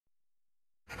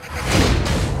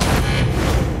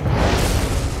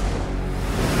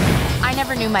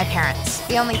never knew my parents.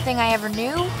 The only thing I ever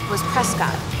knew was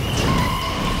Prescott.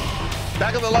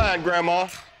 Back of the line, Grandma.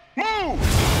 Move!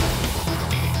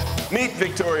 Meet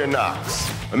Victoria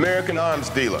Knox, American arms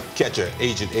dealer. Catch her,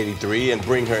 Agent 83, and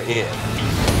bring her in.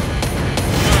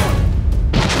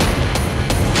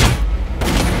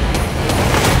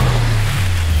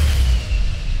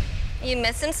 You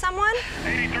missing someone?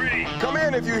 83. Come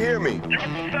in if you hear me. Give us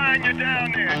a sign you're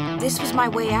down there. This was my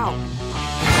way out.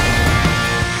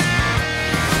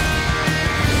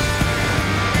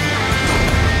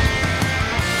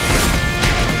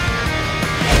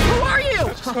 Who are you? I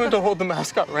just wanted to hold the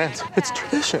mascot ransom. It's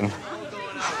tradition.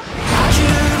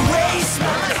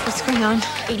 What's going on?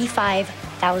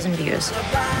 85,000 views.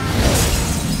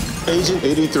 Agent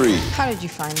 83. How did you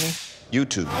find me?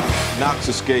 YouTube. Knox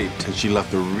escaped, and she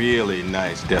left a really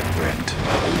nice death threat.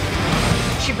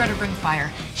 She better bring fire.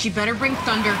 She better bring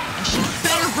thunder, and she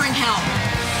better bring hell.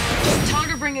 Just tell her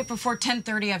to bring it before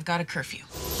 10:30. I've got a curfew.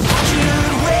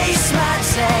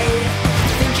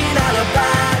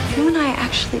 You and I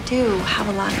actually do have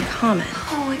a lot in common.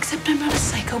 Oh, except I'm not a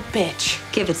psycho bitch.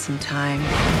 Give it some time.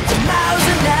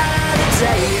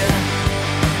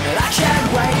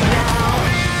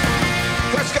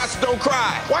 Prescott's don't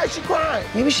cry. Why is she crying?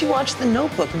 Maybe she watched The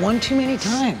Notebook one too many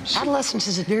times. Adolescence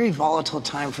is a very volatile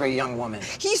time for a young woman.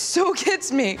 He so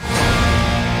gets me.